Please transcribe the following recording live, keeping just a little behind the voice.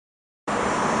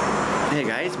Hey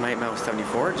guys,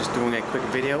 MightMouse74, just doing a quick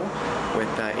video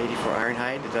with 84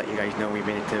 Ironhide to let you guys know we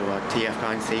made it to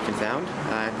TFCon safe and sound.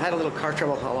 Had a little car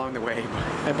trouble along the way,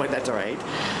 but that's alright.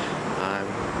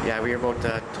 Yeah, we were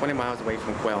about 20 miles away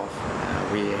from Guelph.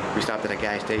 We stopped at a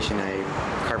gas station.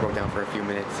 Car broke down for a few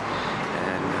minutes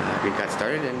and we got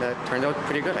started, and turned out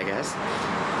pretty good, I guess.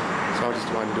 So I just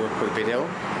wanted to do a quick video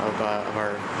of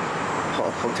our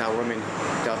hotel room in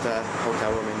Delta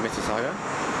Hotel Room in Mississauga.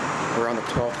 We're on the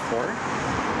 12th floor.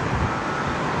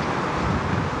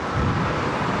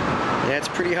 Yeah, it's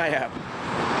pretty high up.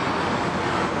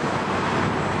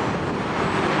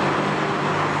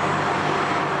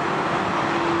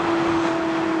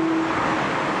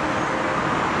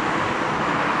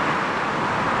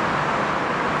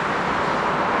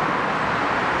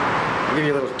 I'll give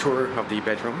you a little tour of the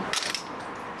bedroom.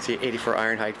 See 84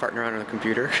 Ironhide farting around on the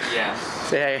computer. Yes.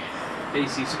 Say hey.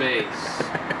 AC space.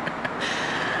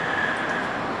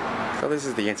 So this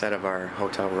is the inside of our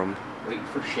hotel room. Waiting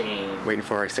for Shane. Waiting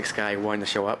for our 6Guy1 to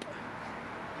show up.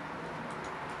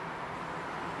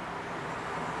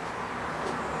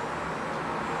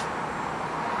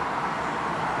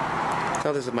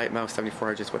 So this is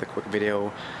MightMouse74 just with a quick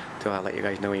video to let you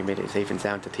guys know we made it safe and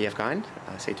sound to TFCon.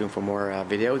 Stay tuned for more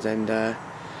videos, and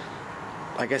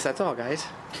I guess that's all, guys.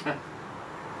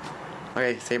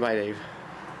 Okay, say bye, Dave.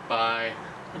 Bye.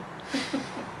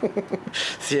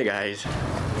 See you guys.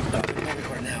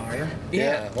 Recording now, are you?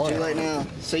 Yeah. Too late now.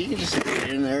 So you can just get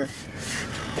in there.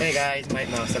 Hey guys,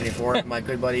 MightMouse74, my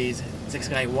good buddies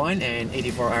 6Guy1 and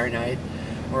 84 Ironhide.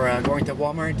 We're going to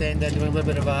Walmart and doing a little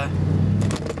bit of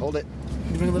Hold it.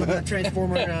 doing a little bit of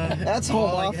Transformer. That's home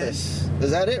haul, I office.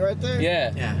 Is that it right there?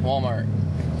 Yeah. Yeah. Walmart.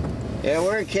 Yeah,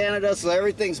 we're in Canada, so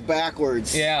everything's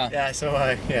backwards. Yeah. Yeah. So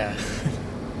yeah.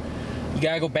 You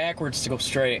gotta go backwards to go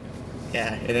straight.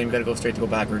 Yeah, and then we gotta go straight to go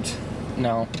backwards.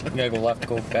 No. You gotta go left to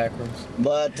go backwards.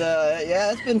 But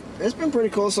yeah, it's been pretty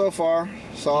cool so far.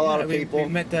 Saw a lot of people.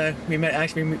 We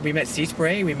met Sea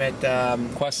Spray. We met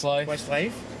Questlife.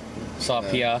 Westlife. Saw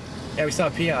Pia. Yeah, we saw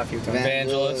Pia a few times.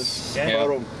 Evangelist. Yeah.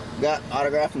 Proto, got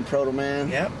autograph from Proto Man.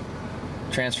 Yep.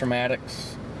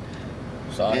 Transformatics.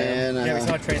 Saw him. And Yeah, we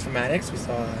saw Transformatics. We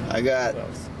saw. I got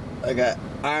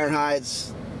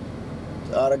Ironhide's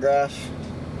autograph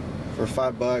for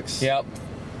 $5. Yep.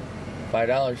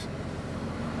 $5.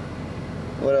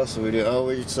 What else do we do? Oh,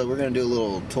 so we're gonna do a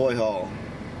little toy haul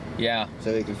Yeah.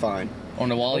 so we can find. On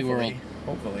the Wally World.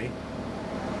 Hopefully.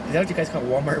 Is that what you guys call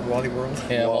Walmart? Wally World?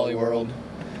 Yeah, Wally World.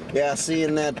 Yeah,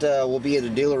 seeing that we'll be at the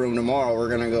dealer room tomorrow, we're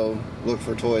gonna go look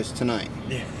for toys tonight.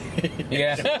 Yeah.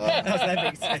 Yeah. How's that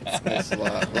make sense? That's a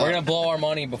lot. We're gonna blow our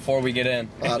money before we get in.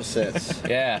 A lot of sets.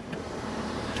 Yeah.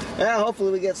 Yeah,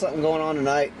 hopefully we get something going on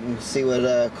tonight and see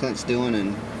what Clint's doing,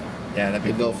 and Yeah, that'd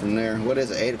be we go cool. from there. What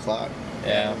is it, 8 o'clock?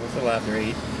 Yeah. We're still after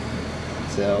 8.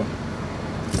 So,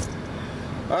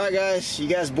 alright guys, you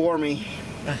guys bore me.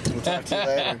 We'll talk to you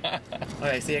later.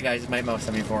 Okay, see you guys.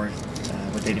 MightMouse74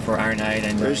 with 84 Ironhide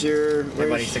and Where's my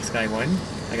buddy 6Guy1.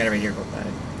 I got it right here.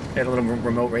 Got a little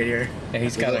remote right here. Yeah,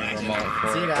 he's got a remote for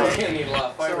See you it. guys. We're gonna need a lot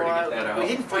of fiber to get that out. We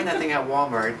didn't find that thing at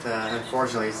Walmart,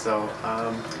 unfortunately. So,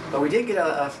 but we did get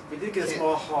a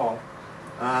small haul.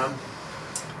 Let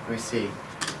me see.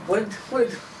 What?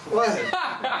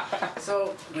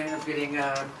 So we ended up getting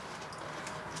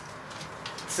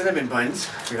cinnamon buns.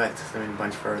 We got cinnamon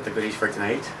buns for the goodies for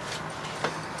tonight.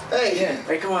 Hey, yeah.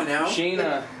 Hey, come on now.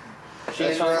 Sheena. That's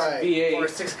right. For V8.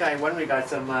 6Guy1, we got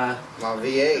some My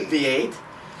V8. V8.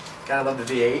 Gotta love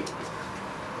the V8.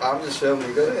 I'm just filming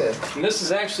you. Go ahead. And this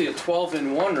is actually a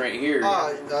 12-in-1 right here.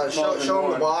 Show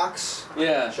them the box.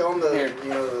 Yeah. Show them the, Here. you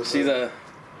know, the... See the...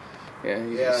 Yeah,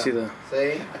 you can see the...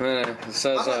 See? And then it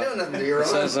says... I'm not doing nothing to you, it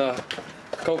says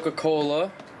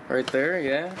Coca-Cola right there.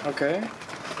 Yeah. Okay.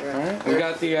 All right. We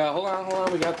got the... hold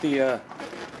on. We got the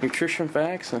nutrition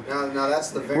facts. No, that's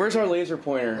the... Where's our laser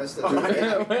pointer? That's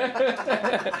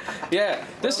the... Yeah.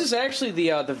 This is actually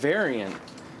the variant.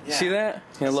 Yeah. See that?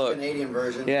 Yeah. Look. Canadian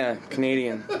version. Yeah.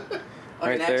 Canadian.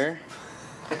 Right next. there.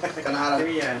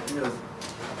 Canada.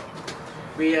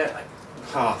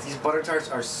 These butter tarts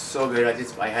are so good.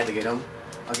 I had to get them.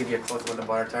 I'll give you a close one of the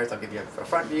butter tarts. I'll give you a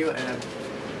front view and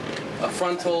A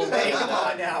frontal. Hey, come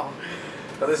on now.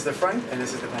 So this is the front and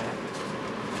this is the back.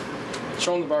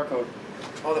 Show them the barcode.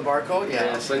 Oh, the barcode? Yeah.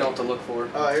 Yeah, so they know what to look for.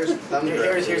 Oh, here's the thumb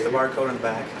drive. Here's the barcode on the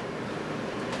back.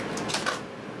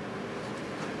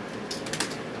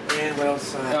 And what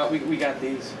else? We got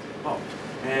these. Oh,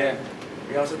 and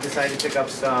we also decided to pick up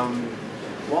some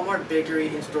Walmart Bakery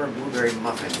in-store blueberry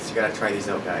muffins. You gotta try these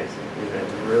out, guys. They're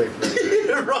really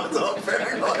good. Ron's all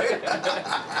paranoid.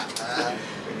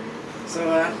 So,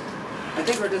 I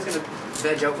think we're just gonna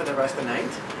veg out for the rest of the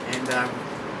night, and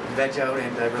veg out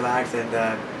and relax and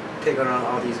pick out on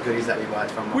all these goodies that we bought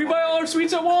from Walmart. We buy all our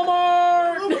sweets at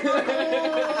Walmart!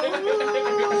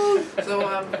 So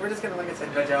we're just gonna, like I said,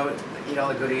 veg out, eat all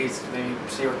the goodies, maybe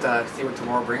see what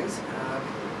tomorrow brings.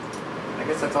 I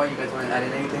guess that's all. You guys want to add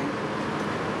in anything?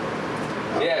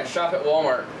 Yeah, shop at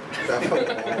Walmart.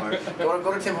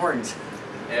 Go to Tim Hortons.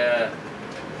 Yeah.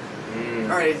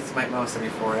 Alright, it's Mike Mouse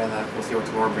 74, and we'll see what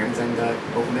tomorrow brings, and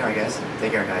go from there, I guess.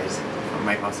 Take care, guys. I'm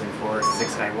Mike Mouse 74,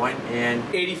 691, and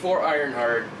 84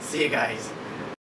 Ironheart. see you guys.